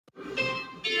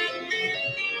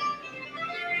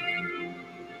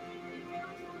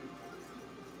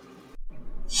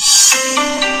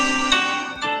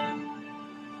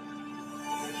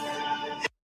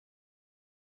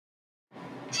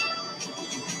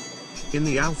In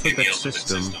the alphabet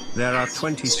system, there are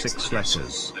 26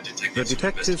 letters. The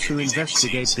detectives who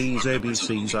investigate these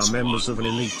ABCs are members of an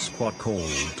elite squad called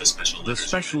the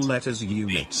Special Letters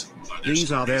Unit.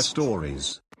 These are their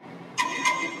stories.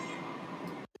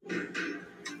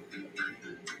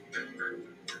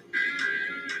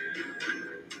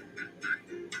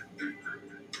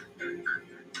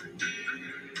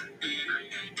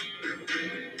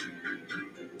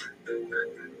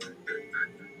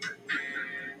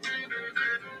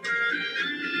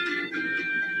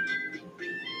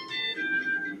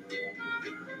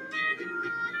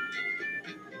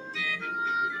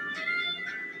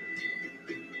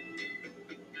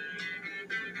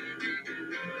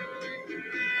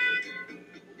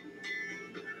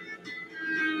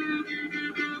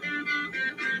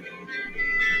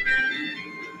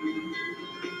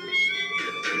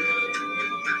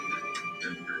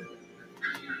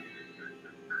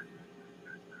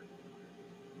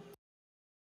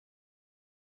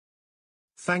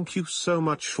 Thank you so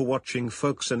much for watching,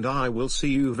 folks, and I will see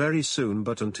you very soon,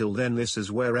 but until then, this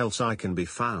is where else I can be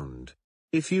found.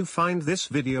 If you find this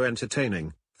video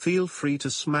entertaining, feel free to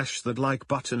smash that like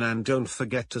button and don't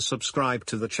forget to subscribe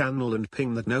to the channel and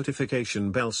ping that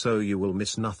notification bell so you will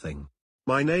miss nothing.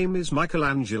 My name is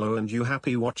Michaelangelo and you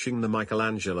happy watching the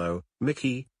Michaelangelo,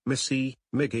 Mickey, Missy,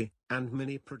 Miggy, and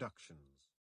Minnie Productions.